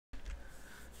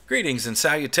Greetings and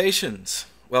salutations.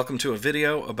 Welcome to a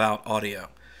video about audio.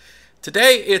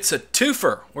 Today it's a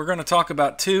twofer. We're going to talk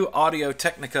about two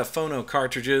Audio-Techinca phono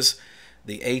cartridges,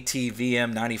 the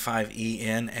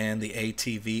AT-VM95EN and the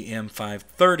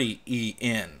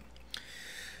AT-VM530EN.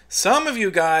 Some of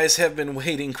you guys have been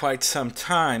waiting quite some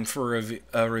time for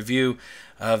a review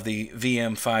of the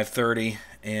VM530,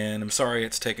 and I'm sorry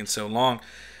it's taken so long.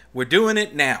 We're doing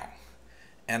it now.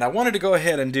 And I wanted to go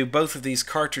ahead and do both of these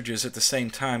cartridges at the same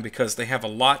time because they have a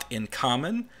lot in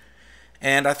common.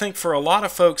 And I think for a lot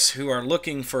of folks who are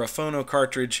looking for a phono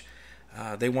cartridge,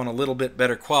 they want a little bit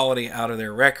better quality out of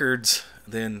their records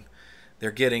than they're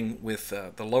getting with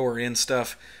the lower end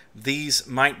stuff. These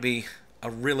might be a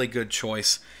really good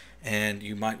choice, and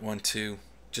you might want to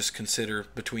just consider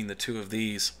between the two of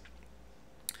these.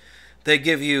 They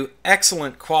give you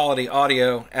excellent quality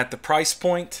audio at the price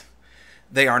point.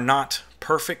 They are not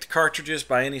perfect cartridges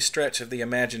by any stretch of the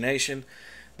imagination,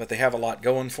 but they have a lot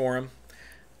going for them.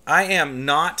 I am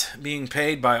not being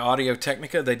paid by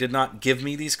Audio-Techinca. They did not give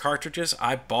me these cartridges.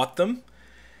 I bought them,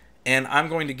 and I'm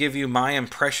going to give you my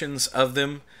impressions of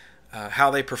them,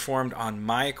 how they performed on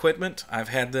my equipment. I've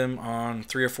had them on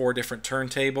 3 or 4 different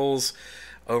turntables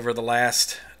over the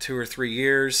last 2 or 3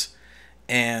 years,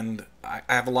 and I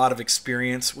have a lot of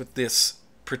experience with this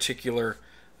particular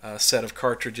set of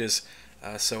cartridges.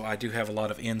 So I do have a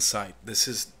lot of insight. This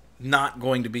is not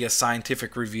going to be a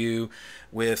scientific review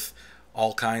with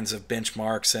all kinds of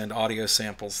benchmarks and audio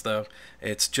samples, though.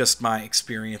 It's just my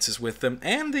experiences with them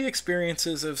and the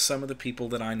experiences of some of the people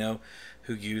that I know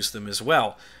who use them as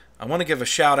well. I want to give a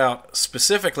shout out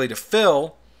specifically to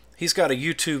Phil. He's got a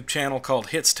YouTube channel called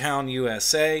Hitstown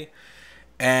USA,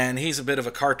 and he's a bit of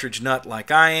a cartridge nut like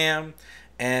I am.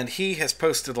 And he has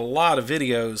posted a lot of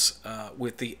videos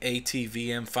with the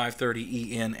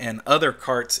AT-VM530EN and other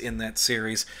carts in that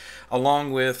series,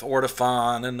 along with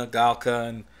Ortofon and Nagalka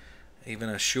and even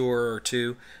a Yore or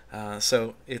two.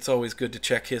 So it's always good to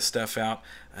check his stuff out,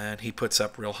 and he puts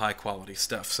up real high quality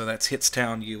stuff. So that's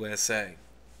Hitstown USA.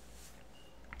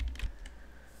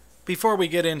 Before we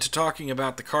get into talking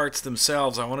about the carts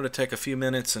themselves, I wanted to take a few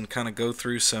minutes and kind of go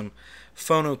through some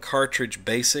phono cartridge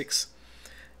basics.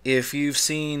 If you've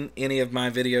seen any of my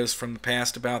videos from the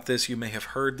past about this, you may have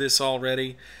heard this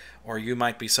already, or you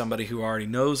might be somebody who already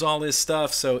knows all this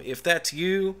stuff. So if that's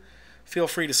you, feel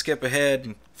free to skip ahead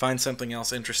and find something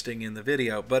else interesting in the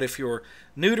video. But if you're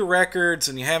new to records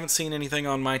and you haven't seen anything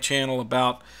on my channel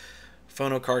about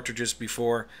phono cartridges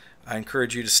before, I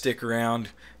encourage you to stick around.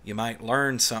 You might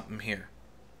learn something here.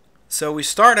 So we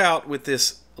start out with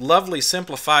this lovely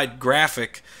simplified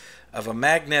graphic of a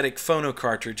magnetic phono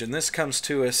cartridge, and this comes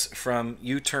to us from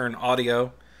U-Turn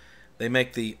Audio. They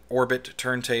make the Orbit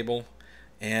turntable,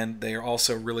 and they are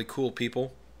also really cool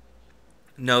people.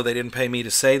 No, they didn't pay me to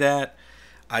say that.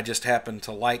 I just happen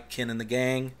to like Ken and the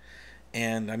gang,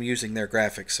 and I'm using their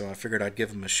graphics, so I figured I'd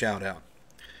give them a shout out.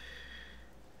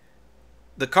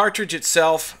 The cartridge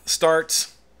itself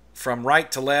starts from right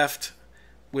to left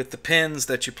with the pins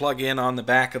that you plug in on the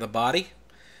back of the body.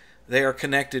 They are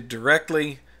connected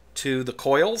directly to the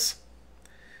coils,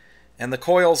 and the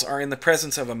coils are in the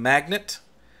presence of a magnet,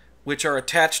 which are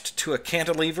attached to a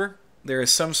cantilever. There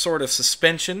is some sort of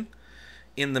suspension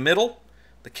in the middle.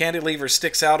 The cantilever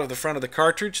sticks out of the front of the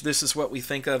cartridge. This is what we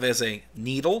think of as a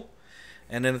needle,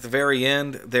 and then at the very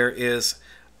end there is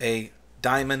a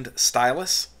diamond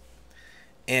stylus,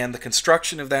 and the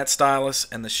construction of that stylus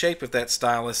and the shape of that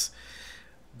stylus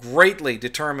greatly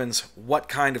determines what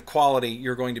kind of quality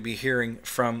you're going to be hearing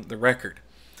from the record.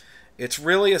 It's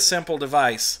really a simple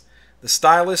device. The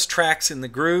stylus tracks in the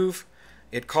groove.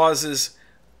 It causes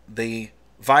the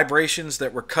vibrations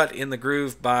that were cut in the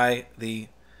groove by the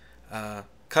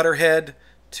cutter head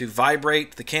to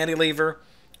vibrate the cantilever,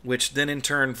 which then in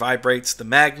turn vibrates the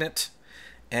magnet,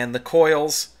 and the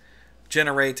coils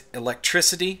generate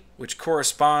electricity, which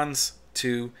corresponds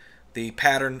to the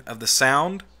pattern of the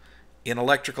sound in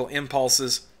electrical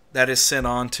impulses that is sent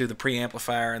on to the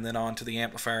preamplifier and then on to the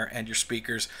amplifier and your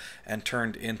speakers and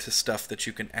turned into stuff that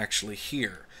you can actually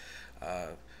hear.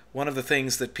 One of the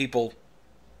things that people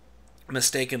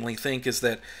mistakenly think is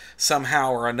that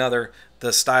somehow or another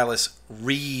the stylus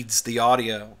reads the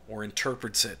audio or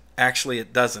interprets it. Actually,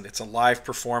 it doesn't. It's a live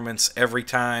performance every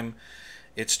time.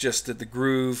 It's just that the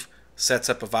groove sets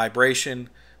up a vibration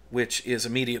which is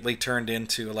immediately turned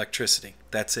into electricity.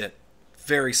 That's it.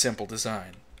 Very simple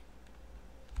design.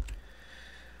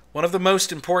 One of the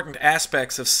most important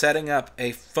aspects of setting up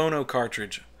a phono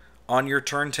cartridge on your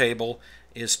turntable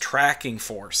is tracking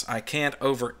force. I can't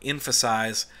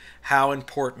overemphasize how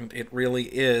important it really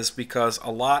is, because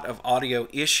a lot of audio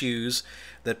issues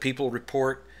that people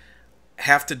report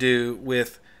have to do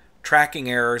with tracking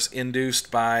errors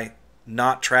induced by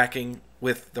not tracking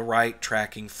with the right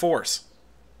tracking force.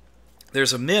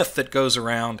 There's a myth that goes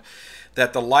around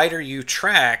that the lighter you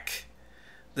track,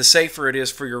 the safer it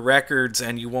is for your records,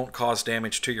 and you won't cause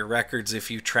damage to your records if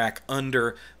you track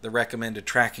under the recommended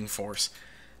tracking force.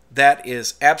 That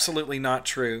is absolutely not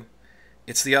true.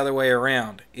 It's the other way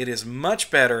around. It is much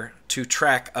better to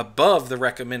track above the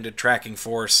recommended tracking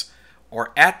force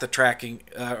or at the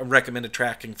recommended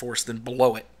tracking force than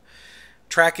below it.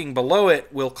 Tracking below it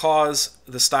will cause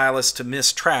the stylus to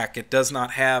mistrack. It does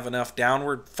not have enough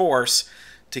downward force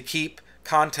to keep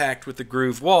contact with the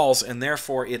groove walls, and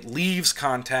therefore it leaves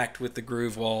contact with the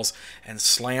groove walls and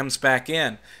slams back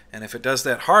in. And if it does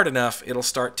that hard enough, it'll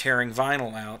start tearing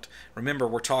vinyl out. Remember,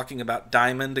 we're talking about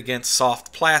diamond against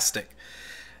soft plastic.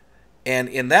 And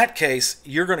in that case,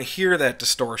 you're going to hear that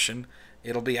distortion.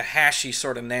 It'll be a hashy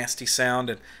sort of nasty sound,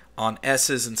 and on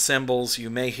S's and cymbals you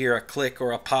may hear a click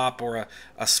or a pop or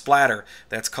a splatter.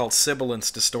 That's called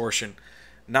sibilance distortion.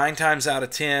 9 times out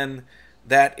of 10,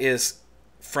 that is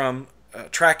from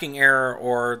tracking error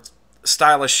or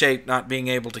stylus shape not being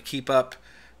able to keep up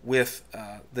with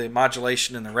the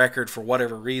modulation in the record for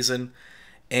whatever reason.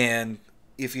 And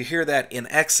if you hear that in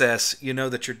excess, you know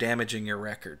that you're damaging your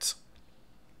records.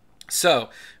 So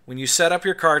when you set up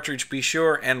your cartridge, be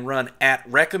sure and run at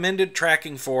recommended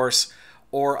tracking force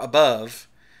or above.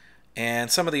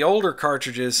 And some of the older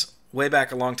cartridges way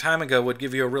back a long time ago would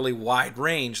give you a really wide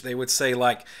range. They would say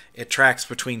like it tracks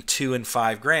between 2 and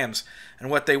 5 grams. And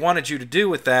what they wanted you to do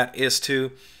with that is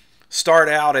to start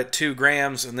out at 2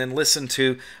 grams and then listen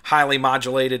to highly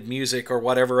modulated music or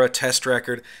whatever, a test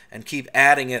record, and keep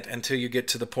adding it until you get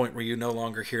to the point where you no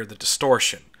longer hear the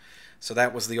distortion. So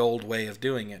that was the old way of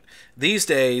doing it. These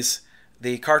days,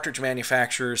 the cartridge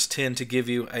manufacturers tend to give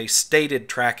you a stated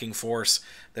tracking force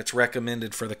that's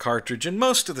recommended for the cartridge, and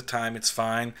most of the time it's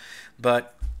fine,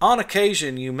 but on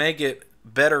occasion you may get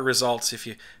better results if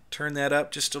you turn that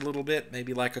up just a little bit,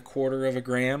 maybe like 1/4 of a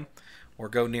gram, or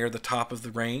go near the top of the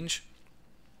range.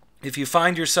 If you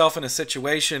find yourself in a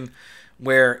situation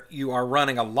where you are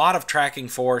running a lot of tracking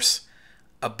force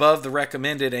above the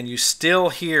recommended and you still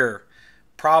hear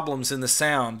problems in the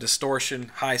sound,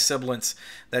 distortion, high sibilance,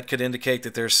 that could indicate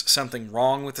that there's something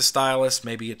wrong with the stylus.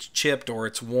 Maybe it's chipped or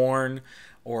it's worn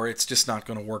or it's just not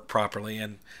going to work properly.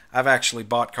 And I've actually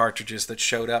bought cartridges that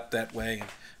showed up that way.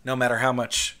 No matter how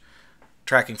much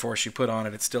tracking force you put on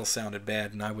it, it still sounded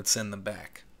bad, and I would send them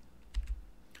back.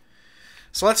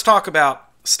 So let's talk about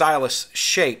stylus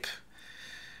shape.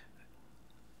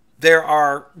 There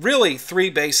are really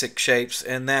 3 basic shapes,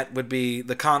 and that would be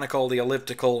the conical, the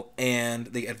elliptical,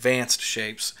 and the advanced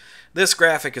shapes. This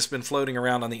graphic has been floating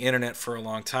around on the internet for a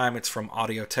long time. It's from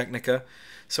Audio-Techinca.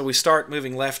 So we start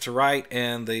moving left to right,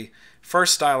 and the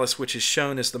first stylus, which is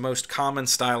shown as the most common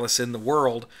stylus in the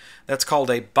world, that's called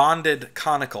a bonded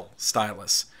conical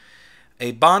stylus.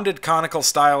 A bonded conical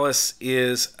stylus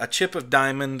is a chip of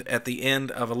diamond at the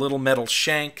end of a little metal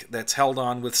shank that's held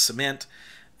on with cement,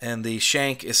 and the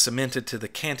shank is cemented to the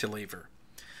cantilever.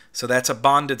 So that's a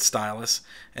bonded stylus,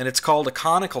 and it's called a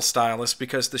conical stylus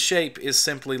because the shape is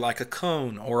simply like a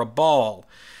cone or a ball.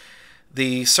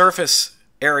 The surface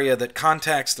area that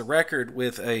contacts the record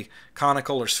with a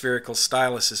conical or spherical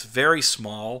stylus is very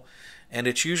small, and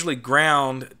it's usually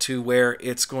ground to where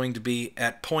it's going to be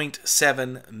at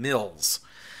 0.7 mils.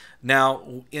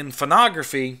 Now, in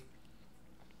phonography,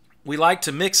 we like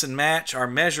to mix and match our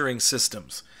measuring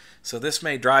systems. So this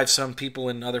may drive some people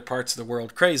in other parts of the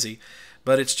world crazy,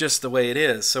 but it's just the way it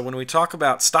is. So when we talk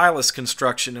about stylus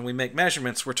construction and we make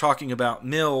measurements, we're talking about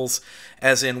mils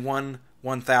as in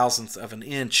 1/1000th of an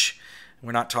inch.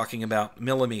 We're not talking about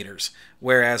millimeters.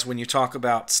 Whereas when you talk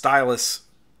about stylus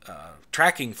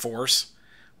tracking force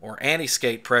or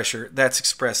anti-skate pressure, that's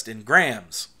expressed in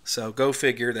grams. So go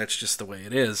figure, that's just the way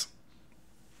it is.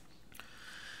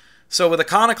 So with a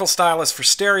conical stylus for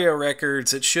stereo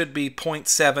records, it should be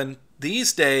 0.7.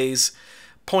 These days,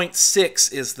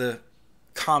 0.6 is the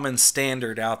common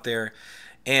standard out there.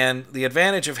 And the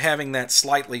advantage of having that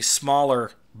slightly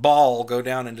smaller ball go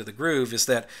down into the groove is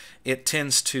that it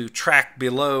tends to track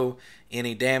below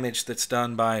any damage that's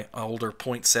done by older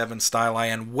 0.7 styli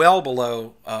and well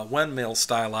below 1 mil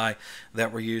styli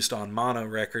that were used on mono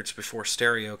records before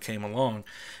stereo came along.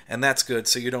 And that's good,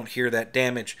 so you don't hear that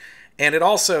damage. And it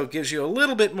also gives you a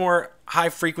little bit more high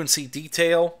frequency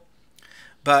detail.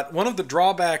 But one of the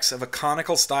drawbacks of a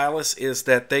conical stylus is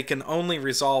that they can only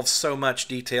resolve so much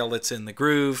detail that's in the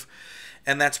groove,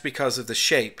 and that's because of the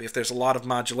shape. If there's a lot of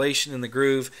modulation in the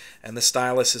groove and the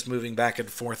stylus is moving back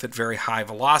and forth at very high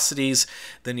velocities,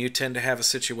 then you tend to have a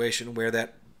situation where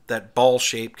that that ball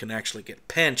shape can actually get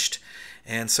pinched,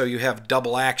 and so you have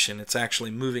double action. It's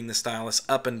actually moving the stylus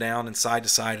up and down and side to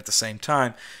side at the same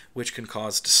time, which can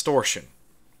cause distortion.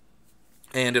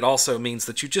 And it also means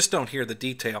that you just don't hear the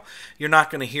detail. You're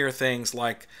not going to hear things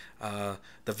like the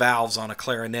valves on a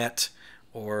clarinet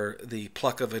or the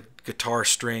pluck of a guitar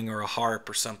string or a harp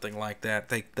or something like that.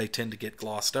 They tend to get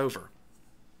glossed over.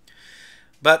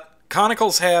 But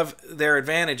conicals have their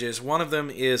advantages. One of them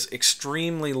is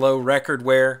extremely low record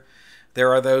wear.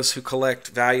 There are those who collect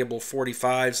valuable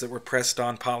 45s that were pressed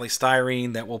on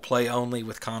polystyrene that will play only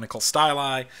with conical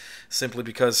styli, simply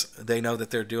because they know that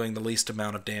they're doing the least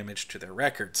amount of damage to their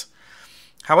records.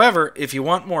 However, if you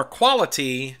want more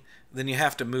quality, then you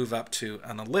have to move up to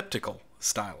an elliptical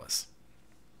stylus.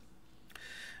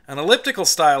 An elliptical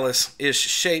stylus is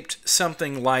shaped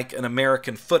something like an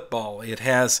American football. It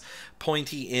has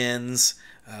pointy ends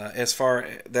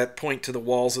that point to the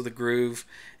walls of the groove,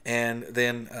 and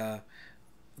then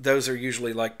those are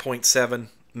usually like 0.7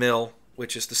 mil,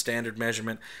 which is the standard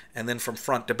measurement, and then from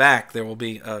front to back there will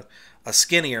be a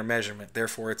skinnier measurement.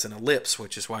 Therefore, it's an ellipse,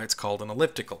 which is why it's called an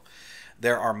elliptical.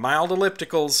 There are mild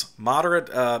ellipticals,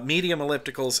 moderate, medium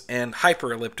ellipticals, and hyper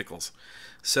ellipticals.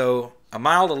 So a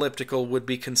mild elliptical would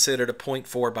be considered a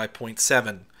 0.4 by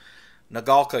 0.7.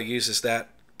 Nagalka uses that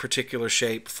particular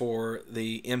shape for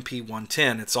the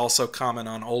MP110. It's also common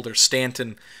on older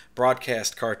Stanton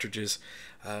broadcast cartridges.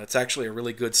 It's actually a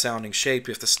really good sounding shape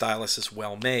if the stylus is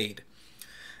well made.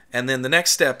 And then the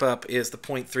next step up is the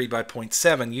 0.3 by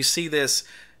 0.7. You see this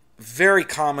very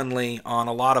commonly on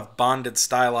a lot of bonded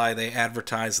styli. They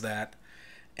advertise that.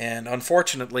 And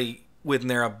unfortunately, when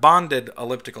they're a bonded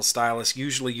elliptical stylus,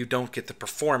 usually you don't get the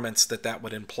performance that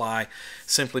would imply,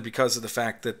 simply because of the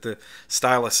fact that the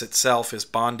stylus itself is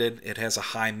bonded. It has a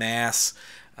high mass.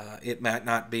 It might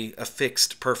not be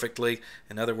affixed perfectly.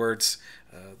 In other words,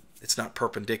 it's not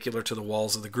perpendicular to the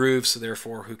walls of the groove, so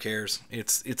therefore, who cares?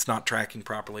 It's not tracking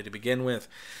properly to begin with.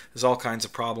 There's all kinds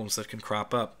of problems that can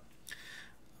crop up.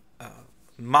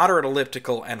 Moderate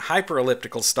elliptical and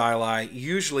hyperelliptical styli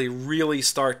usually really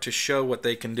start to show what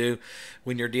they can do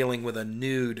when you're dealing with a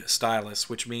nude stylus,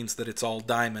 which means that it's all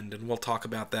diamond, and we'll talk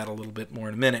about that a little bit more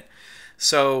in a minute.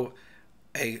 So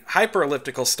a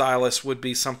hyperelliptical stylus would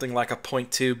be something like a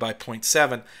 0.2 by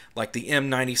 0.7, like the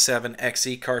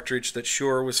M97XE cartridge that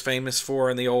Yore was famous for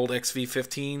in the old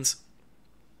XV15s.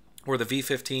 Or the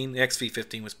V15, the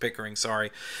XV15 was Pickering, sorry.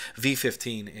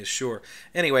 V15 is Yore.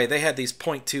 Anyway, they had these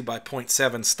 0.2 by 0.7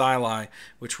 styli,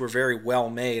 which were very well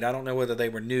made. I don't know whether they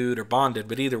were nude or bonded,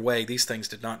 but either way, these things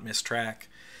did not mistrack.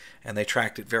 And they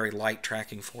tracked at very light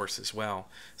tracking force as well.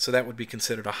 So that would be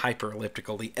considered a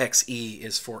hyperelliptical. The XE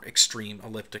is for extreme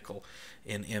elliptical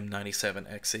in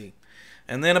M97XE.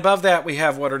 And then above that, we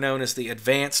have what are known as the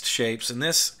advanced shapes. In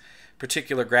this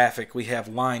particular graphic, we have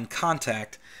line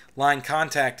contact. Line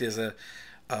contact is a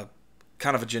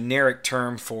kind of a generic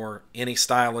term for any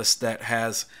stylus that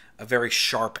has a very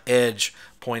sharp edge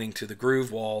pointing to the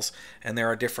groove walls, and there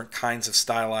are different kinds of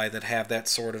styli that have that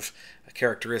sort of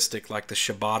characteristic, like the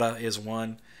Shibata is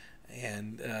one,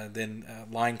 and then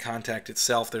line contact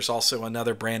itself. There's also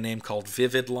another brand name called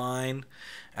Vivid Line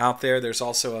out there. There's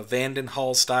also a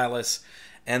Vandenhall stylus,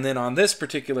 and then on this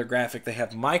particular graphic they have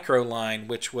Microline,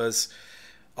 which was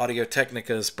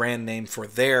Audio-Techinca's brand name for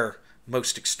their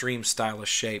most extreme stylus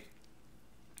shape.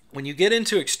 When you get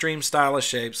into extreme stylus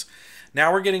shapes,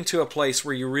 now we're getting to a place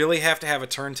where you really have to have a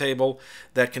turntable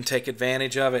that can take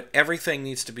advantage of it. Everything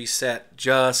needs to be set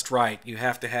just right. You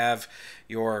have to have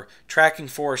your tracking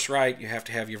force right. You have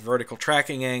to have your vertical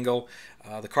tracking angle.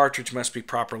 The cartridge must be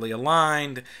properly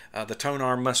aligned. The tone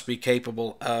arm must be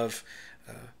capable of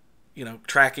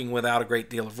tracking without a great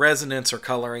deal of resonance or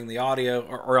coloring the audio,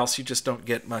 or else you just don't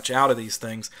get much out of these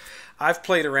things. I've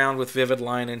played around with Vivid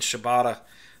Line and Shibata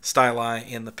styli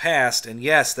in the past, and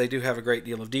yes, they do have a great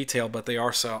deal of detail, but they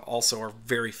also are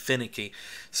very finicky.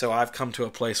 So I've come to a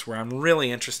place where I'm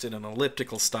really interested in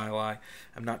elliptical styli.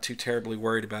 I'm not too terribly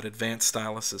worried about advanced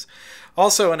styluses.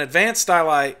 Also, an advanced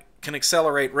styli can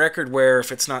accelerate record wear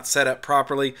if it's not set up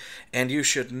properly, and you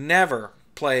should never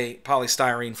play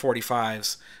polystyrene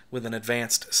 45s with an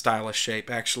advanced stylus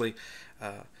shape. Actually,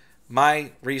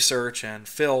 my research, and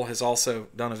Phil has also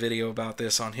done a video about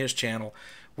this on his channel,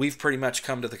 we've pretty much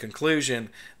come to the conclusion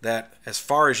that as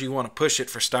far as you want to push it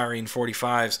for styrene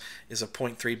 45s is a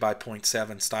 0.3 by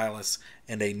 0.7 stylus,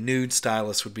 and a nude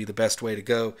stylus would be the best way to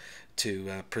go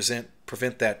to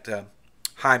prevent that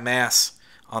high mass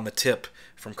on the tip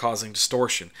from causing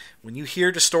distortion. When you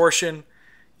hear distortion,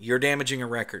 you're damaging a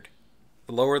record.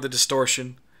 The lower the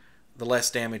distortion, the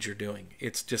less damage you're doing.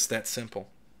 It's just that simple.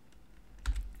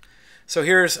 So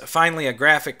here's finally a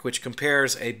graphic which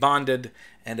compares a bonded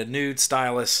and a nude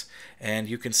stylus, and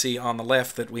you can see on the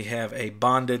left that we have a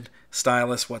bonded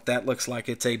stylus, what that looks like.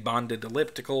 It's a bonded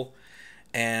elliptical,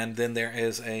 and then there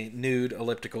is a nude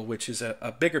elliptical, which is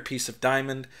a bigger piece of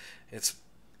diamond.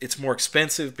 It's more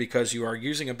expensive because you are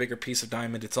using a bigger piece of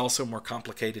diamond. It's also more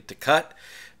complicated to cut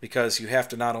because you have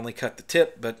to not only cut the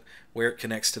tip, but where it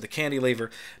connects to the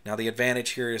cantilever. Now the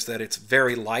advantage here is that it's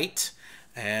very light,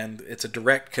 and it's a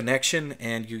direct connection,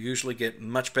 and you usually get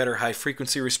much better high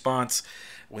frequency response.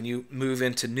 When you move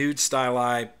into nude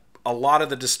styli, a lot of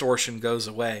the distortion goes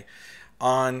away.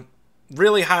 On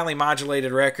really highly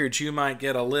modulated records, you might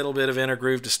get a little bit of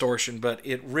intergroove distortion, but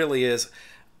it really is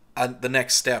the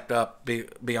next step up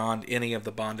beyond any of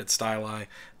the bonded styli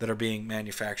that are being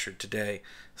manufactured today.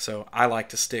 So I like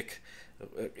to stick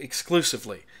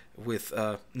exclusively with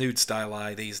nude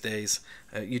styli these days.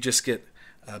 You just get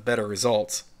better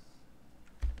results.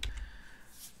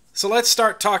 So let's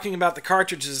start talking about the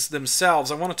cartridges themselves.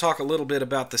 I want to talk a little bit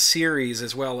about the series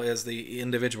as well as the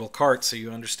individual carts so you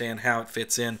understand how it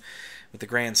fits in with the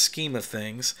grand scheme of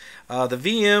things. The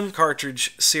VM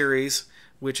cartridge series,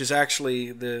 which is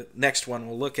actually the next one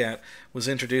we'll look at, was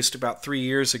introduced about 3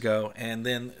 years ago, and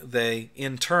then they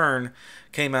in turn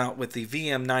came out with the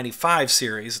VM95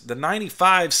 series. The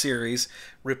 95 series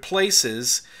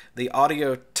replaces the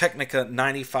Audio-Techinca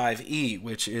 95E,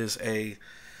 which is a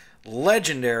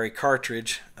legendary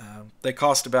cartridge. They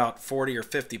cost about 40 or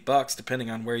 50 bucks depending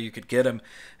on where you could get them,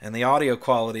 and the audio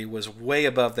quality was way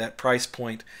above that price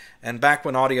point. And back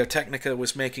when Audio-Techinca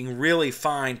was making really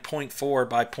fine 0.4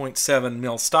 by 0.7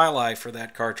 mil styli for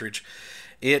that cartridge,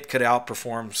 it could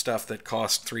outperform stuff that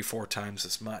cost 3-4 times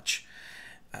as much.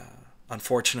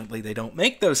 Unfortunately, they don't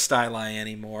make those styli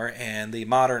anymore, and the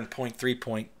modern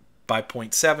 0.3 by 0.7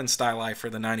 styli for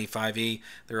the 95E,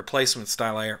 the replacement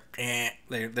styli are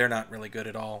they're not really good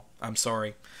at all. I'm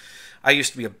sorry. I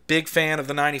used to be a big fan of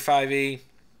the 95E,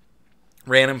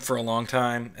 ran them for a long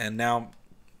time, and now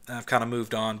I've kind of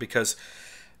moved on because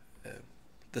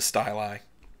the styli.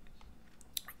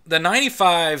 The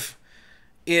 95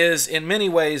 is in many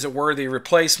ways a worthy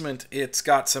replacement. It's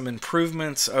got some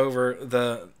improvements over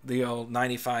the old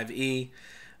 95E.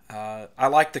 I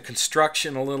like the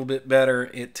construction a little bit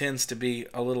better. It tends to be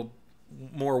a little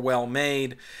more well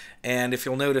made, and if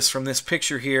you'll notice from this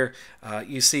picture here,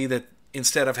 you see that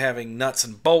instead of having nuts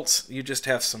and bolts, you just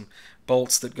have some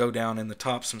bolts that go down in the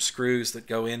top, some screws that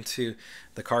go into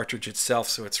the cartridge itself,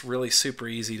 so it's really super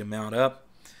easy to mount up.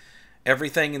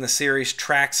 Everything in the series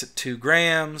tracks at 2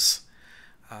 grams.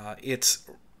 It's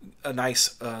a nice,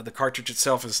 the cartridge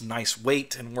itself is nice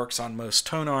weight and works on most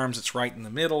tone arms. It's right in the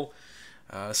middle.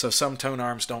 So some tone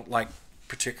arms don't like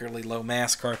particularly low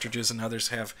mass cartridges, and others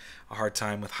have a hard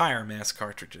time with higher mass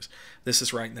cartridges. This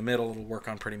is right in the middle. It'll work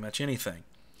on pretty much anything.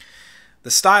 The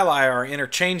styli are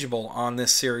interchangeable on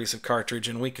this series of cartridge,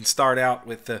 and we can start out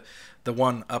with the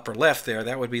one upper left there.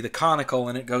 That would be the conical,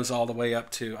 and it goes all the way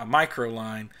up to a micro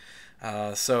line.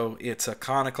 So it's a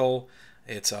conical,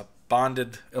 it's a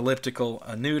bonded elliptical,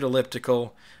 a nude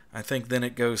elliptical. I think then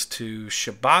it goes to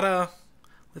Shibata.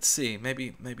 Let's see,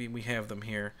 maybe we have them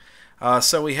here.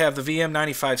 So we have the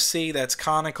VM95C, that's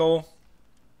conical.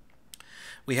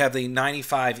 We have the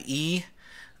 95E,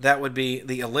 that would be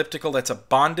the elliptical, that's a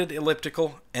bonded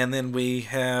elliptical. And then we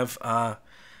have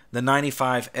the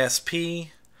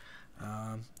 95SP,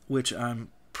 which I'm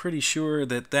pretty sure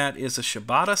that is a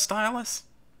Shibata stylus.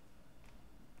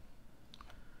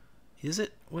 Is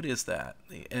it? What is that?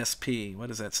 The SP, what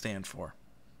does that stand for?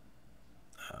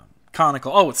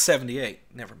 Conical. Oh, it's 78.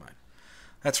 Never mind.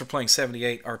 That's for playing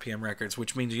 78 RPM records,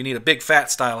 which means you need a big fat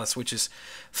stylus, which is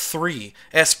 3.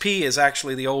 SP is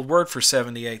actually the old word for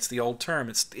 78. It's the old term.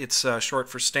 It's short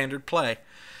for standard play.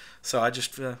 So I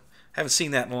just haven't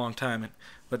seen that in a long time.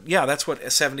 But yeah, that's what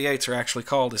 78s are actually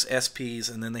called, is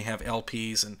SPs, and then they have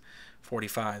LPs and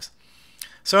 45s.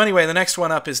 So anyway, the next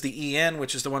one up is the EN,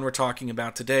 which is the one we're talking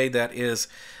about today. That is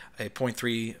a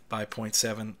 0.3 by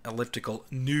 0.7 elliptical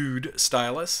nude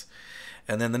stylus.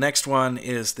 And then the next one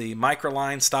is the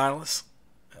microline stylus.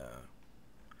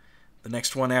 The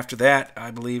next one after that, I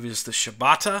believe, is the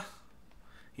Shibata.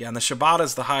 Yeah, and the Shibata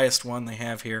is the highest one they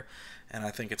have here, and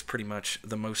I think it's pretty much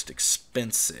the most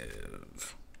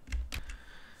expensive.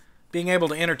 Being able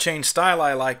to interchange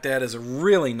styli like that is a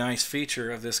really nice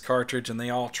feature of this cartridge, and they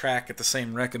all track at the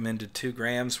same recommended 2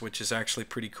 grams, which is actually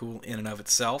pretty cool in and of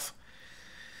itself.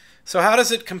 So how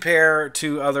does it compare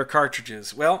to other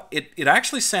cartridges? Well, it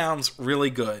actually sounds really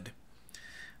good.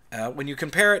 When you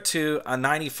compare it to a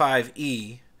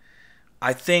 95E,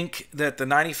 I think that the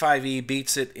 95E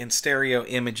beats it in stereo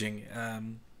imaging.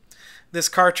 This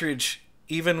cartridge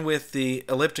even with the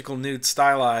elliptical nude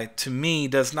styli, to me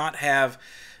does not have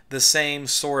the same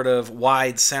sort of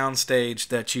wide soundstage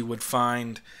that you would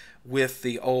find with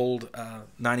the old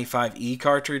 95E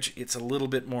cartridge. It's a little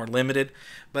bit more limited,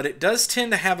 but it does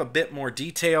tend to have a bit more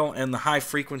detail, and the high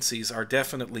frequencies are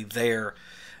definitely there.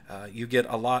 You get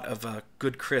a lot of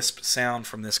good crisp sound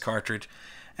from this cartridge.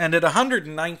 And at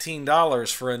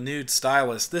 $119 for a nude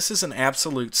stylus, this is an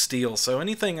absolute steal. So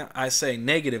anything I say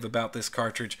negative about this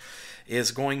cartridge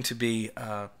is going to be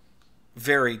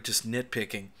very just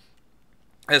nitpicking.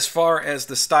 As far as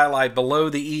the styli below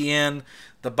the EN,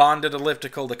 the bonded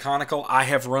elliptical, the conical, I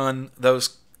have run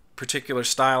those particular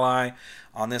styli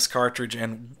on this cartridge,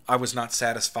 and I was not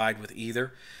satisfied with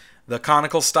either. The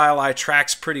conical styli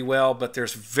tracks pretty well, but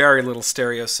there's very little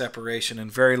stereo separation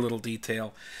and very little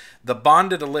detail. The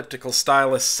bonded elliptical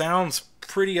stylus sounds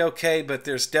pretty okay, but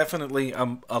there's definitely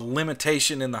a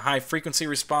limitation in the high frequency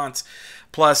response.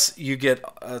 Plus, you get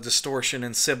a distortion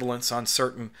and sibilance on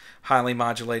certain highly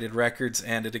modulated records,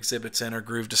 and it exhibits inner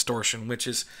groove distortion, which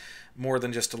is more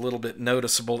than just a little bit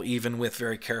noticeable, even with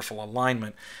very careful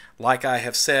alignment. Like I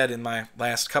have said in my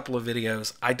last couple of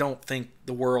videos, I don't think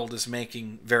the world is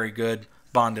making very good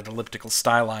bonded elliptical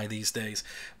styli these days.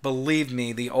 Believe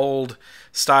me, the old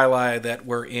styli that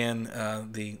were in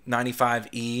the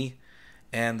 95E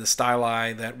and the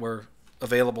styli that were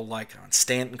available like on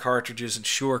Stanton cartridges and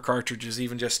Yore cartridges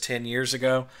even just 10 years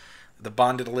ago, the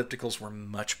bonded ellipticals were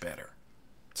much better.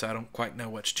 So I don't quite know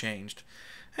what's changed.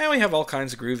 And we have all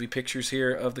kinds of groovy pictures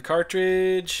here of the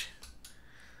cartridge.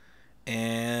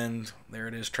 And there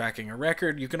it is, tracking a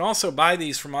record. You can also buy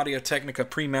these from Audio-Techinca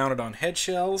pre-mounted on head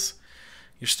shells.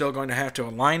 You're still going to have to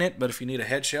align it, but if you need a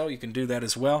head shell, you can do that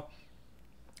as well.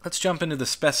 Let's jump into the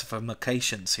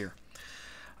specifications here.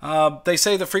 They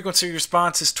say the frequency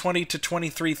response is 20 to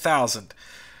 23,000.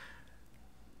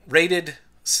 Rated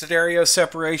stereo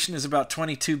separation is about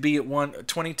 22 dB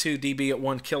at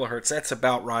 1 kilohertz. That's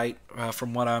about right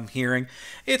from what I'm hearing.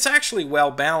 It's actually well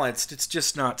balanced. It's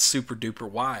just not super duper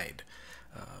wide.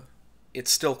 It's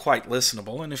still quite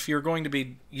listenable, and if you're going to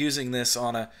be using this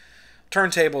on a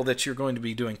turntable that you're going to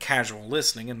be doing casual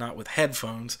listening and not with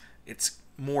headphones, it's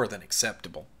more than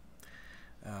acceptable.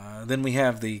 Then we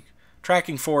have the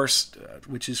tracking force,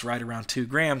 which is right around 2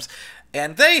 grams,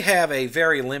 and they have a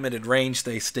very limited range.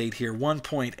 They state here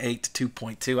 1.8 to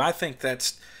 2.2. I think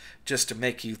that's just to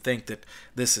make you think that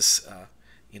this is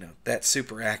that's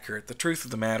super accurate. The truth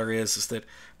of the matter is that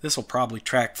this will probably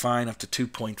track fine up to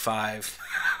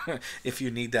 2.5 if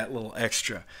you need that little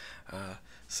extra.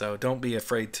 So don't be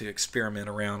afraid to experiment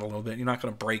around a little bit. You're not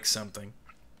going to break something.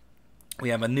 We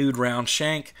have a nude round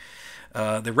shank.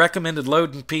 The recommended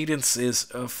load impedance is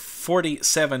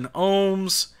 47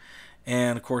 ohms.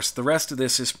 And, of course, the rest of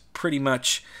this is pretty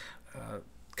much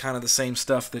kind of the same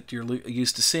stuff that you're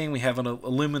used to seeing. We have an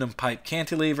aluminum pipe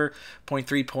cantilever,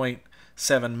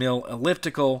 0.3.7 mil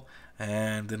elliptical,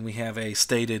 and then we have a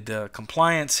stated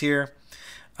compliance here.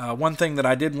 One thing that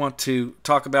I did want to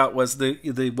talk about was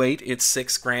the weight. It's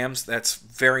 6 grams. That's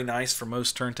very nice for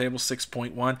most turntables,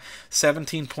 6.1.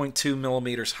 17.2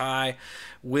 millimeters high,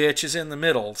 which is in the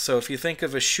middle. So if you think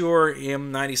of a Shure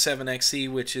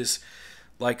M97XE, which is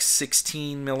like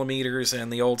 16 millimeters,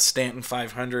 and the old Stanton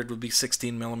 500 would be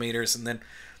 16 millimeters, and then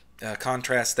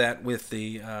contrast that with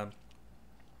the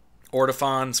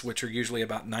Ortophons, which are usually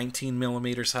about 19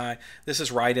 millimeters high. This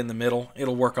is right in the middle.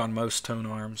 It'll work on most tone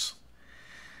arms.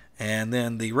 And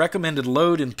then the recommended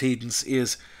load impedance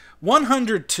is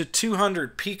 100 to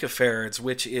 200 picofarads,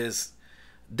 which is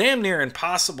damn near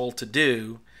impossible to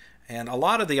do. And a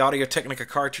lot of the Audio-Techinca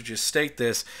cartridges state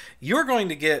this. You're going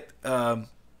to get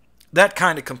that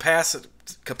kind of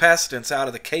capacitance out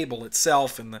of the cable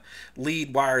itself and the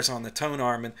lead wires on the tone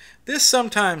arm. And this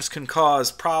sometimes can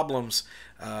cause problems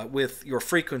with your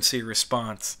frequency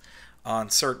response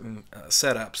on certain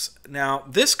setups. Now,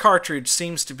 this cartridge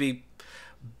seems to be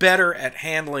better at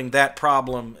handling that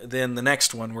problem than the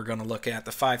next one we're going to look at,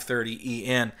 the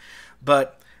 530EN.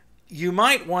 But you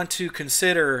might want to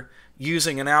consider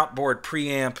using an outboard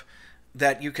preamp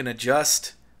that you can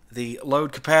adjust the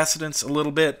load capacitance a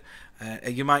little bit.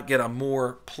 You might get a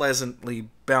more pleasantly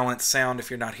balanced sound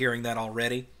if you're not hearing that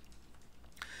already.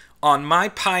 On my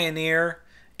Pioneer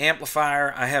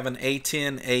amplifier, I have an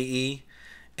A10AE,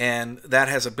 and that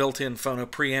has a built-in phono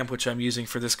preamp, which I'm using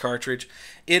for this cartridge.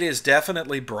 It is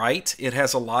definitely bright. It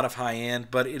has a lot of high end,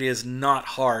 but it is not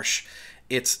harsh.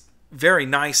 It's very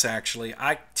nice, actually.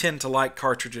 I tend to like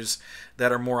cartridges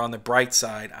that are more on the bright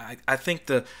side. I think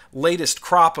the latest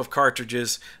crop of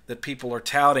cartridges that people are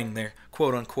touting their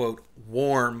quote-unquote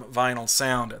warm vinyl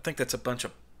sound, I think that's a bunch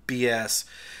of BS.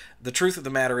 the truth of the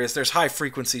matter is there's high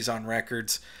frequencies on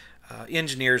records.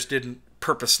 Engineers didn't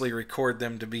purposely record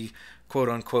them to be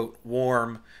quote-unquote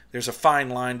warm. There's a fine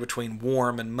line between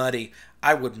warm and muddy.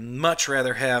 I would much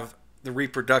rather have the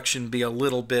reproduction be a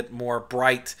little bit more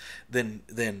bright than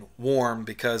warm,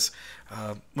 because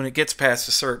when it gets past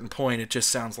a certain point, it just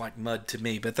sounds like mud to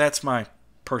me. But that's my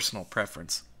personal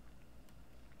preference.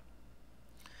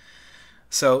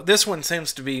 So this one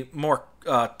seems to be more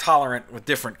tolerant with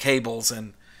different cables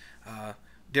and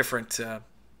different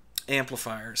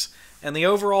amplifiers. And the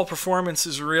overall performance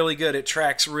is really good. It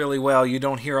tracks really well. You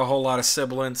don't hear a whole lot of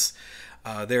sibilance.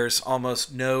 There's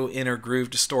almost no inner groove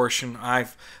distortion.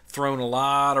 I've thrown a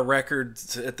lot of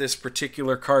records at this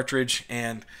particular cartridge,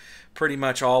 and pretty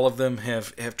much all of them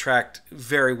have tracked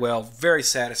very well, very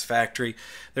satisfactory.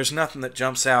 There's nothing that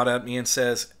jumps out at me and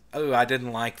says, oh, I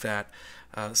didn't like that.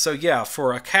 So yeah,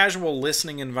 for a casual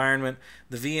listening environment,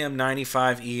 the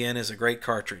VM95EN is a great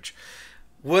cartridge.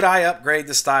 Would I upgrade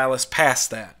the Stylus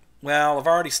past that? Well, I've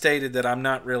already stated that I'm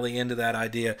not really into that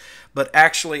idea, but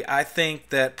actually I think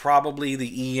that probably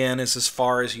the EN is as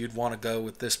far as you'd want to go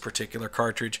with this particular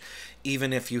cartridge,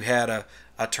 even if you had a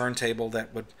turntable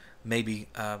that would maybe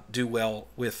do well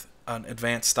with an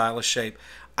advanced Stylus shape.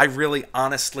 I really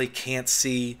honestly can't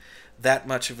see that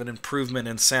much of an improvement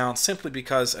in sound simply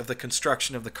because of the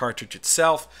construction of the cartridge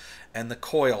itself and the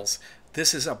coils.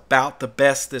 This is about the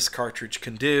best this cartridge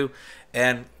can do,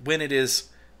 and when it is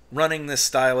running this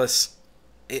Stylus,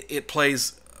 it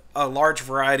plays a large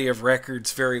variety of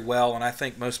records very well, and I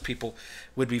think most people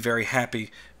would be very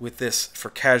happy with this for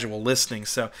casual listening.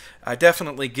 So I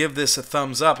definitely give this a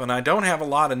thumbs up, and I don't have a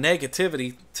lot of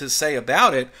negativity to say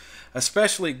about it,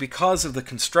 especially because of the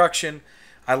construction.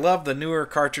 I love the newer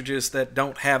cartridges that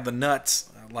don't have the nuts,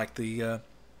 like the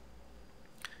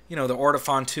the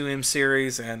Audio-Techinca 2M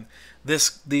series, and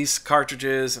these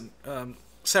cartridges and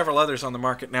several others on the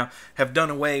market now have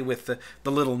done away with the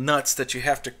little nuts that you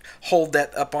have to hold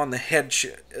that up on the head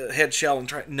shell and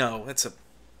try. No, that's a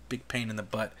big pain in the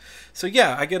butt. So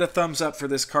yeah, I get a thumbs up for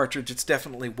this cartridge. It's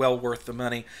definitely well worth the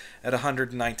money at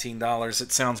 $119.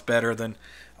 It sounds better than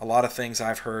a lot of things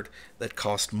I've heard that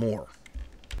cost more.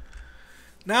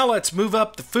 Now let's move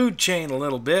up the food chain a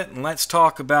little bit, and let's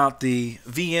talk about the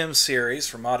VM series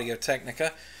from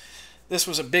Audio-Techinca. This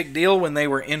was a big deal when they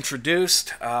were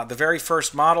introduced. The very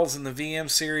first models in the VM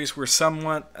series were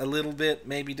somewhat a little bit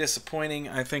maybe disappointing.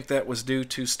 I think that was due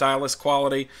to stylus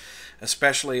quality,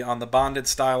 especially on the bonded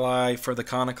styli for the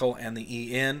conical and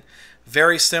the EN.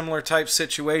 Very similar type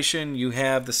situation. You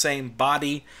have the same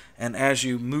body, and as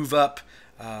you move up,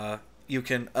 you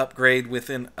can upgrade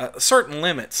within certain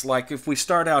limits. Like if we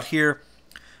start out here,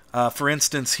 for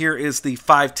instance, here is the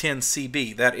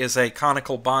 510CB. That is a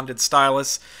conical bonded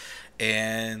stylus,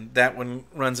 and that one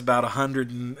runs about it's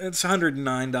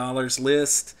 $109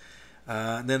 list.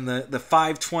 Then the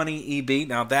 520EB,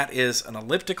 now that is an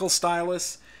elliptical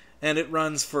stylus, and it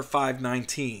runs for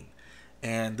 $519.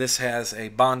 And this has a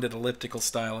bonded elliptical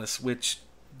stylus, which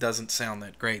doesn't sound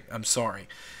that great. I'm sorry.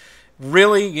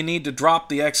 Really, you need to drop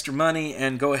the extra money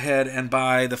and go ahead and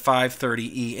buy the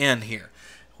 530EN here,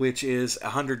 which is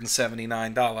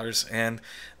 $179, and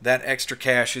that extra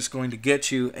cash is going to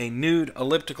get you a nude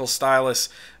elliptical stylus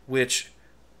which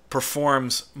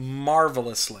performs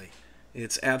marvelously.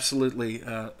 It's absolutely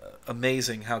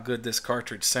amazing how good this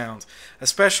cartridge sounds,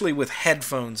 especially with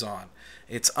headphones on.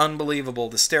 It's unbelievable.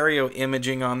 The stereo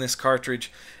imaging on this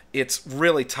cartridge, it's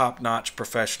really top-notch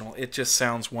professional. It just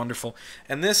sounds wonderful.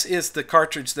 And this is the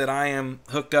cartridge that I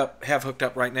have hooked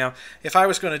up right now. If I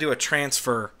was going to do a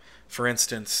transfer, for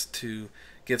instance, to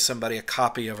give somebody a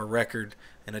copy of a record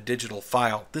in a digital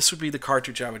file, this would be the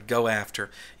cartridge I would go after.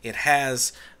 It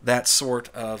has that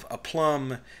sort of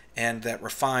aplomb and that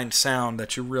refined sound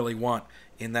that you really want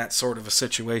in that sort of a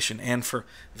situation, and for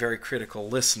very critical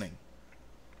listening.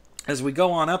 As we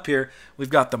go on up here,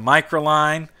 we've got the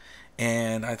microline,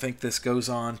 and I think this goes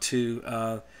on to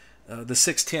the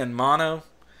 610 mono,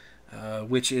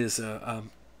 which is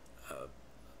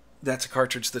that's a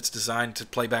cartridge that's designed to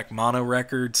play back mono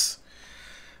records.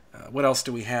 What else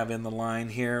do we have in the line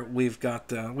here? We've got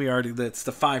that's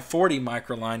the 540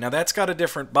 microline. Now that's got a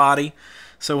different body.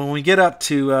 So when we get up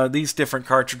to these different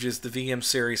cartridges, the VM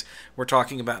series, we're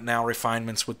talking about now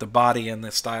refinements with the body, and the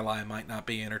styli might not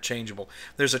be interchangeable.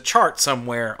 There's a chart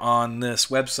somewhere on this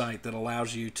website that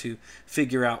allows you to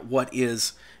figure out what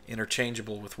is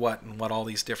interchangeable with what and what all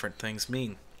these different things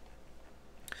mean.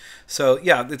 So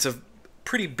yeah, it's a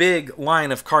pretty big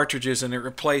line of cartridges, and it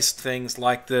replaced things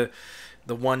like the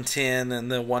 110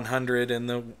 and the 100 and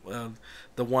the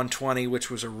 120, which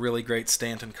was a really great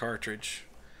Stanton cartridge.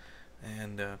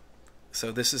 And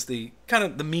So this is the kind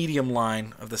of the medium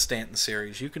line of the Stanton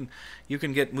series. You can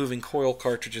get moving coil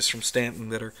cartridges from Stanton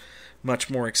that are much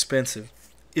more expensive.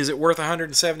 Is it worth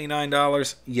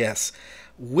 $179? Yes,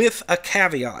 with a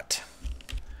caveat.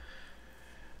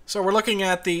 So we're looking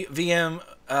at the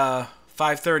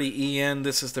VM530EN.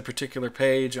 This is the particular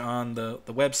page on the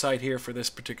website here for this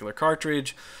particular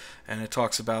cartridge, and it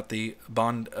talks about the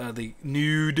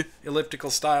nude elliptical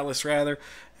stylus rather.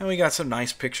 And we got some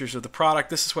nice pictures of the product.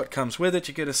 This is what comes with it.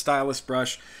 You get a stylus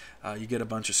brush, you get a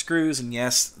bunch of screws, and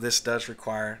yes, this does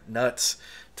require nuts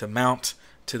to mount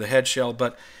to the head shell,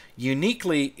 but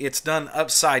uniquely it's done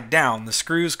upside down. The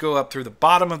screws go up through the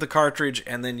bottom of the cartridge,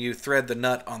 and then you thread the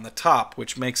nut on the top,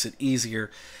 which makes it easier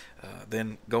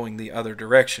than going the other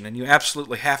direction. And you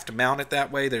absolutely have to mount it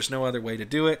that way. There's no other way to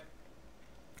do it.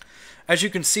 As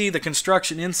you can see, the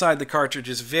construction inside the cartridge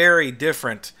is very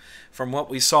different from what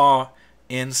we saw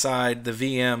inside the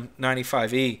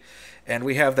VM95E, and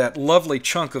we have that lovely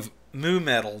chunk of mu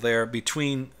metal there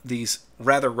between these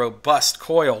rather robust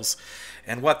coils.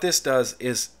 And what this does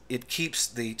is it keeps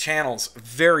the channels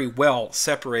very well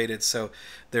separated, so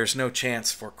there's no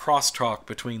chance for crosstalk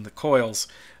between the coils,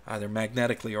 either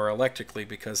magnetically or electrically,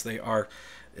 because they are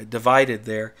divided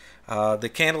there.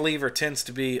 The cantilever tends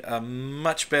to be a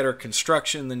much better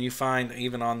construction than you find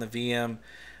even on the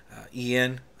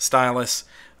VM-EN stylus.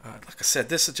 Like I said,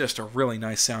 this is just a really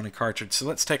nice sounding cartridge. So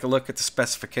let's take a look at the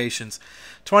specifications.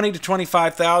 20 to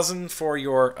 25,000 for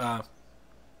your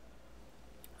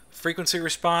frequency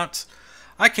response.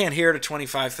 I can't hear to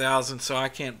 25,000, so I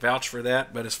can't vouch for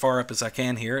that, but as far up as I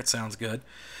can hear, it sounds good.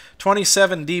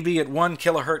 27 dB at 1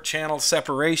 kilohertz channel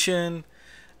separation.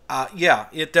 Yeah,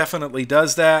 it definitely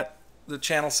does that. The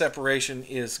channel separation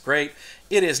is great.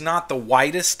 It is not the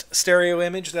widest stereo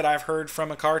image that I've heard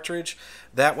from a cartridge.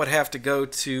 That would have to go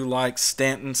to like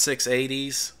Stanton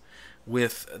 680s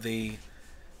with the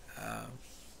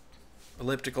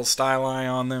elliptical styli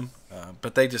on them,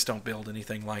 but they just don't build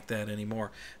anything like that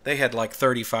anymore. They had like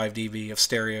 35 dB of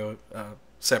stereo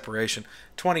separation.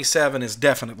 27 is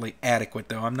definitely adequate,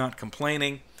 though. I'm not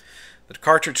complaining. The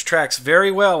cartridge tracks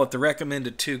very well at the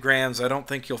recommended 2 grams. I don't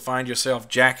think you'll find yourself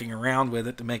jacking around with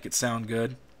it to make it sound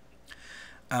good.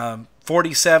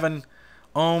 47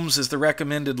 ohms is the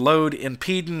recommended load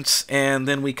impedance, and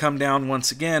then we come down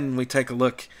once again and we take a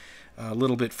look a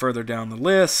little bit further down the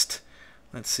list.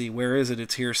 Let's see, where is it?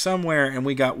 It's here somewhere, and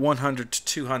we got 100 to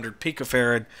 200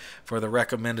 picofarad for the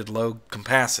recommended load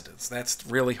capacitance. That's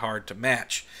really hard to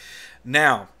match.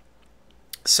 Now,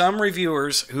 some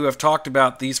reviewers who have talked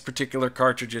about these particular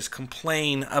cartridges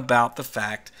complain about the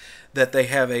fact that they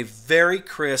have a very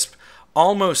crisp,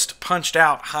 almost punched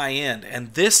out high end,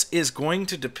 and this is going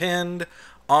to depend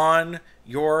on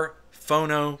your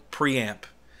phono preamp.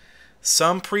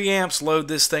 Some preamps load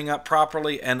this thing up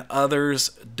properly and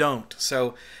others don't.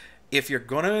 So if you're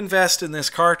going to invest in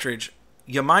this cartridge,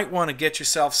 you might want to get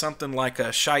yourself something like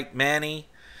a Shite Manny,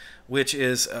 which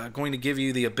is going to give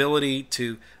you the ability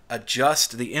to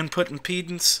adjust the input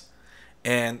impedance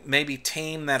and maybe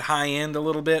tame that high end a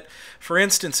little bit. For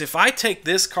instance, if I take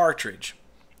this cartridge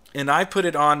and I put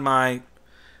it on the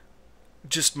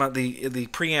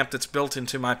preamp that's built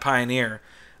into my Pioneer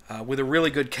with a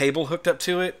really good cable hooked up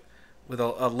to it, with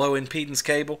a low impedance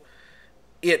cable,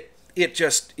 it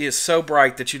just is so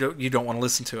bright that you don't want to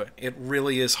listen to it. It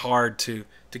really is hard to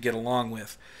get along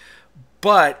with.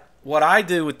 But what I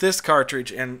do with this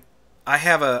cartridge, and I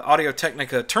have an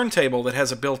Audio-Techinca turntable that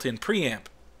has a built-in preamp.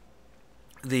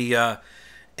 The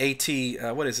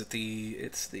what is it?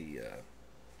 It's the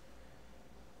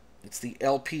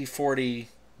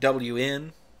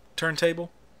LP40WN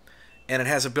turntable, and it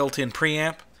has a built-in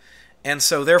preamp, and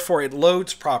so therefore it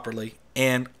loads properly.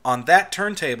 And on that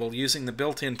turntable, using the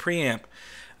built-in preamp,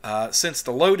 since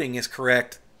the loading is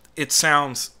correct, it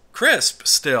sounds crisp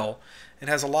still. It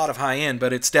has a lot of high end,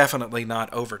 but it's definitely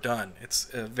not overdone.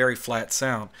 It's a very flat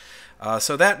sound.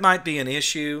 So that might be an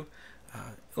issue.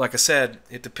 Like I said,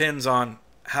 it depends on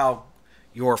how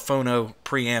your phono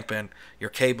preamp and your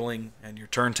cabling and your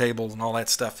turntables and all that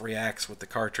stuff reacts with the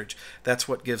cartridge. That's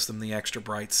what gives them the extra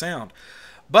bright sound.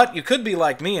 But you could be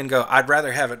like me and go, I'd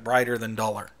rather have it brighter than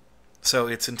duller. So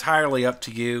it's entirely up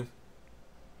to you.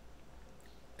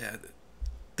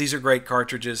 These are great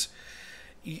cartridges.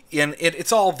 And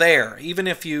it's all there. Even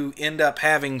if you end up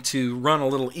having to run a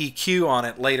little EQ on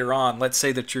it later on, let's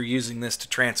say that you're using this to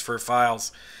transfer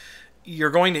files, you're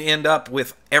going to end up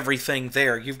with everything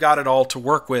there. You've got it all to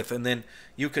work with, and then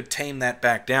you could tame that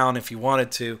back down if you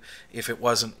wanted to, if it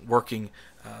wasn't working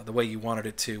the way you wanted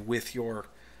it to with your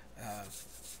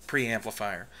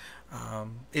preamplifier.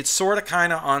 It's sort of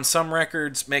kind of on some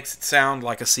records makes it sound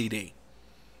like a CD.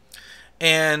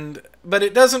 But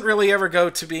it doesn't really ever go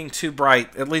to being too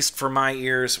bright, at least for my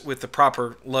ears, with the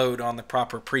proper load on the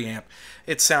proper preamp.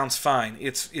 It sounds fine.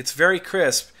 It's very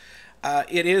crisp.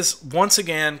 It is, once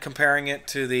again, comparing it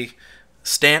to the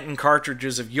Stanton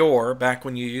cartridges of yore, back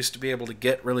when you used to be able to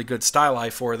get really good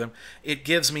styli for them. It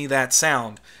gives me that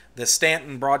sound. The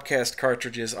Stanton broadcast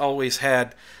cartridges always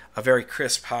had a very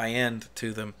crisp high end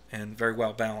to them and very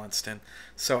well balanced, and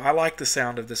so I like the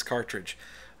sound of this cartridge.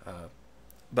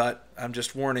 But I'm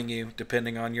just warning you,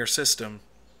 depending on your system,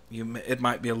 it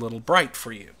might be a little bright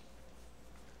for you.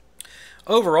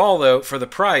 Overall, though, for the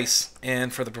price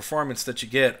and for the performance that you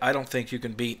get, I don't think you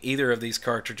can beat either of these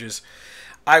cartridges.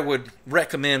 I would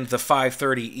recommend the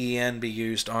 530EN be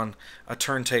used on a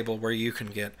turntable where you can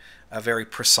get a very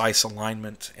precise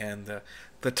alignment, and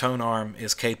the tone arm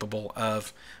is capable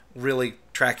of really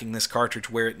tracking this cartridge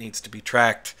where it needs to be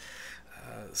tracked.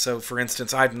 So, for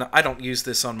instance, I don't use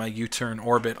this on my U-turn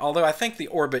Orbit, although I think the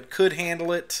Orbit could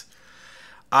handle it.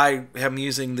 I am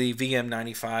using the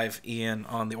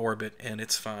VM95EN on the Orbit, and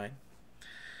it's fine.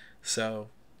 So,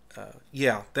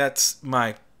 yeah, that's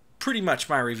pretty much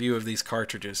my review of these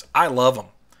cartridges. I love them,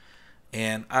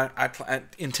 and I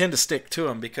intend to stick to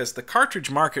them because the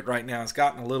cartridge market right now has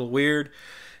gotten a little weird.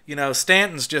 You know,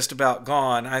 Stanton's just about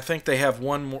gone. I think they have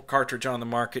one more cartridge on the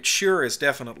market. Shure is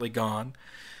definitely gone.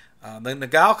 The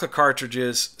Nagalka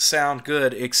cartridges sound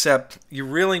good, except you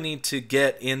really need to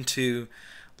get into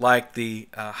like the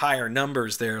higher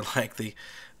numbers there, like the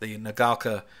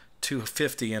Nagalka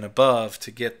 250 and above,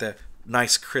 to get the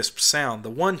nice crisp sound.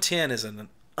 The 110 is an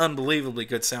unbelievably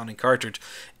good sounding cartridge.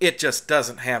 It just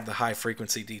doesn't have the high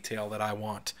frequency detail that I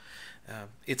want.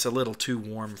 It's a little too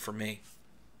warm for me.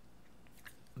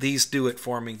 These do it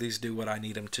for me. These do what I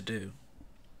need them to do.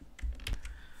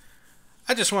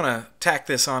 I just want to tack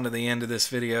this onto the end of this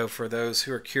video for those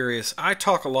who are curious. I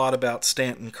talk a lot about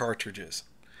Stanton cartridges,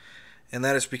 and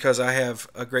that is because I have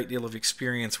a great deal of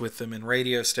experience with them in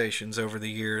radio stations over the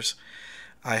years.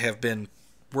 I have been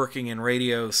working in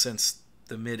radio since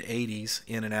the mid-'80s,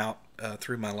 in and out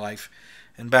through my life.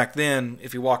 And back then,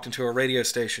 if you walked into a radio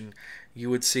station, you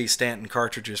would see Stanton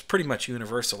cartridges pretty much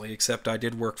universally, except I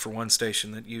did work for one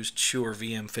station that used Shure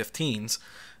VM15s,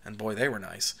 and boy, they were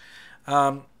nice.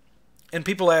 And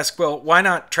people ask, well, why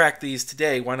not track these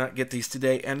today? Why not get these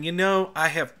today? And you know, I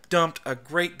have dumped a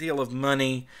great deal of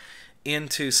money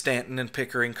into Stanton and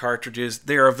Pickering cartridges.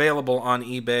 They're available on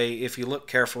eBay. If you look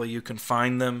carefully, you can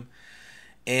find them.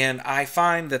 And I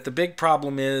find that the big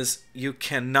problem is you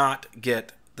cannot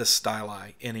get the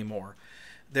styli anymore.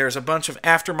 There's a bunch of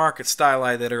aftermarket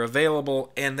styli that are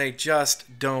available, and they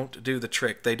just don't do the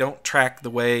trick. They don't track the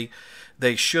way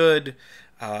they should.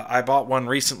 I bought one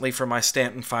recently for my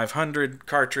Stanton 500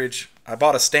 cartridge. I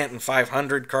bought a Stanton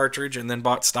 500 cartridge and then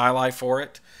bought styli for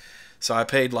it. So I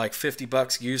paid like 50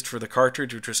 bucks used for the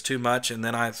cartridge, which was too much, and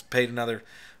then I paid another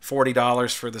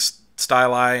 $40 for the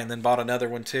styli and then bought another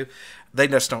one too. They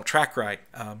just don't track right.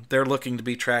 They're looking to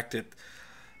be tracked at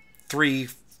 3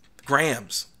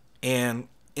 grams. And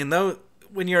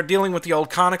when you're dealing with the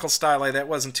old conical styli, that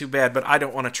wasn't too bad, but I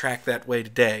don't want to track that way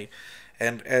today.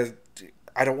 And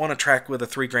I don't want to track with a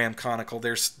 3-gram conical.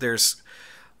 There's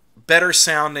better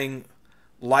sounding,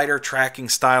 lighter tracking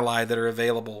styli that are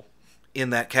available in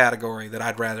that category that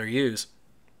I'd rather use.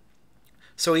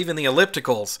 So even the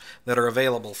ellipticals that are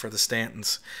available for the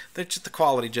Stantons, the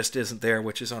quality just isn't there,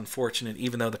 which is unfortunate,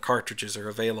 even though the cartridges are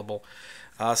available.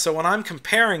 So when I'm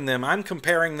comparing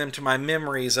them to my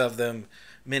memories of them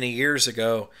many years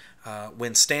ago,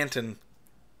 when Stanton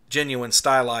genuine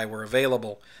styli were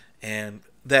available, and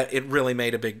that it really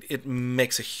it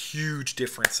makes a huge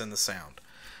difference in the sound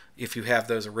if you have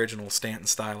those original Stanton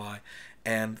styli,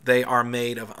 and they are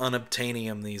made of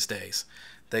unobtainium these days.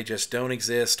 They just don't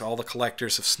exist. All the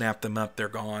collectors have snapped them up. They're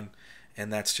gone,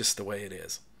 and that's just the way it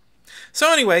is.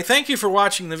 So anyway, thank you for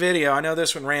watching the video. I know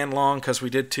this one ran long because we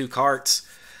did 2 carts,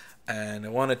 and I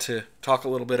wanted to talk a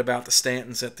little bit about the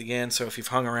Stantons at the end, so if you've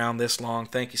hung around this long,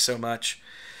 thank you so much.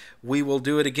 We will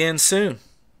do it again soon.